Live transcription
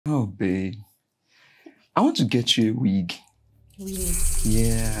Oh, babe. I want to get you a wig. Wig?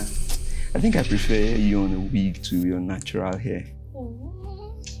 Yeah. I think I prefer you on a wig to your natural hair.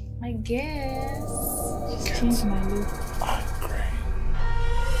 Oh, I guess. Just change my look. Angry.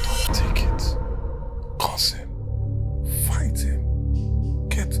 Don't take it. Curse him. Fight him.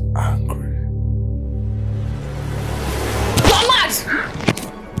 Get angry. You're mad!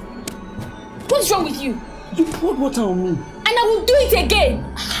 What's wrong with you? You poured water on me. And I will do it again.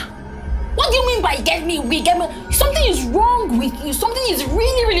 What do you mean by get me wig? Something is wrong with you. Something is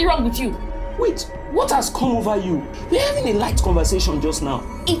really, really wrong with you. Wait, what has come over you? We're having a light conversation just now.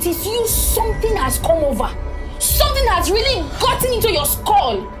 It is you. Something has come over. Something has really gotten into your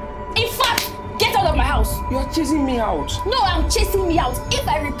skull. In fact, get out of my house. You are chasing me out. No, I'm chasing me out. If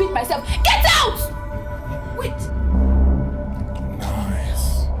I repeat myself, get out! Wait.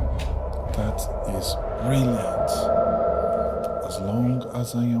 Nice. That is brilliant. As long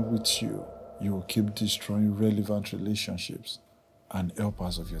as I am with you, you will keep destroying relevant relationships and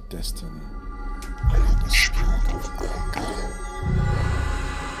helpers of your destiny. I am the spirit of anger.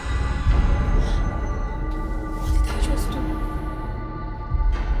 What did I just do?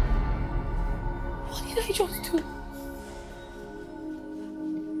 What did I just do?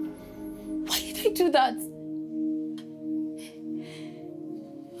 Why did I do that?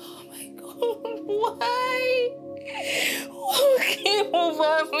 Oh my God, why? What came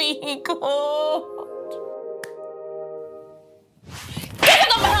over me, God? Get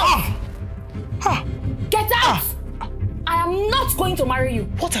out of my house! Get out! I am not going to marry you.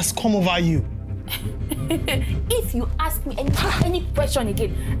 What has come over you? If you ask me any question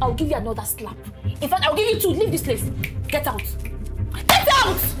again, I'll give you another slap. In fact, I'll give you two. Leave this place. Get out. Get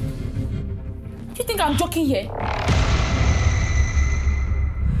out! Do you think I'm joking here?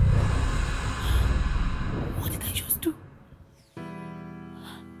 What did I just do?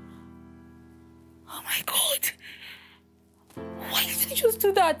 Oh my God. Why did I just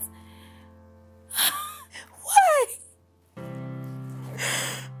do that? Why?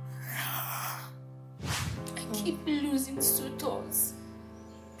 I keep losing suitors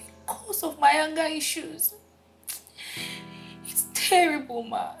because of my anger issues. It's terrible,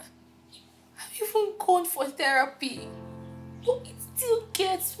 ma. I've even gone for therapy, but it still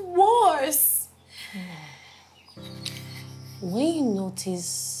gets worse. When you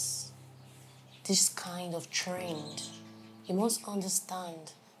notice this kind of trend, you must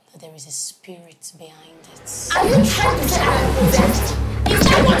understand that there is a spirit behind it. Are you trying to say I'm possessed? Is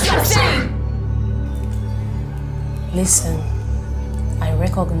that what you're saying? Listen, I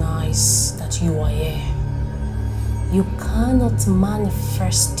recognize that you are here. You cannot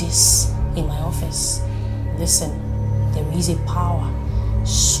manifest this in my office. Listen, there is a power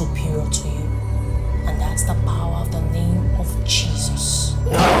superior to you, and that's the power of the name of Jesus.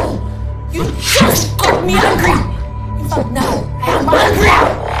 No! You just got me angry! In fact, now I am angry!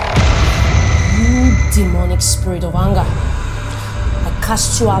 You demonic spirit of anger, I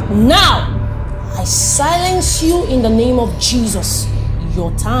cast you out now! I silence you in the name of Jesus.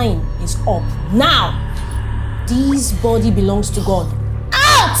 Your time is up now. This body belongs to God.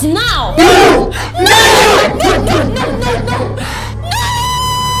 Out now! No! No! No! No! No! No! No! No!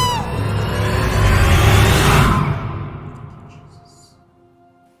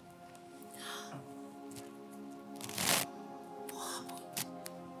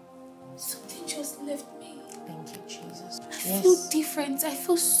 Something just left me. Thank you, Jesus. I feel different. I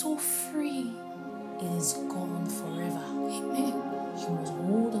feel so free. It is gone forever. Amen. You must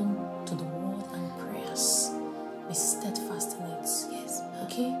hold on to the word and prayers. Be steadfast in it. Yes.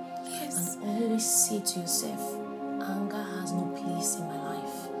 Okay? Yes. And always say to yourself, anger has no place in my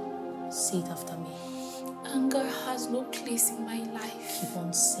life. Say it after me. Anger has no place in my life. Keep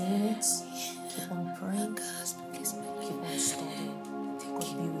on saying it. Keep on praying. Anger has no place in my life. Keep on studying. God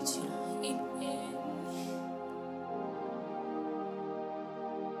be with you. Amen.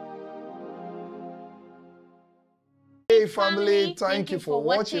 Hey family, thank you for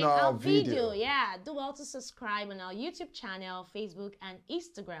watching our video. Yeah, do well to subscribe on our YouTube channel, Facebook and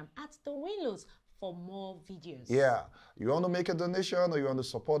Instagram at The Winlows for more videos. Yeah, you want to make a donation or you want to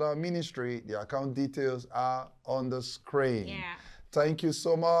support our ministry, the account details are on the screen. Yeah. Thank you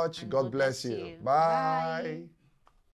so much. And God bless you. Bye. Bye.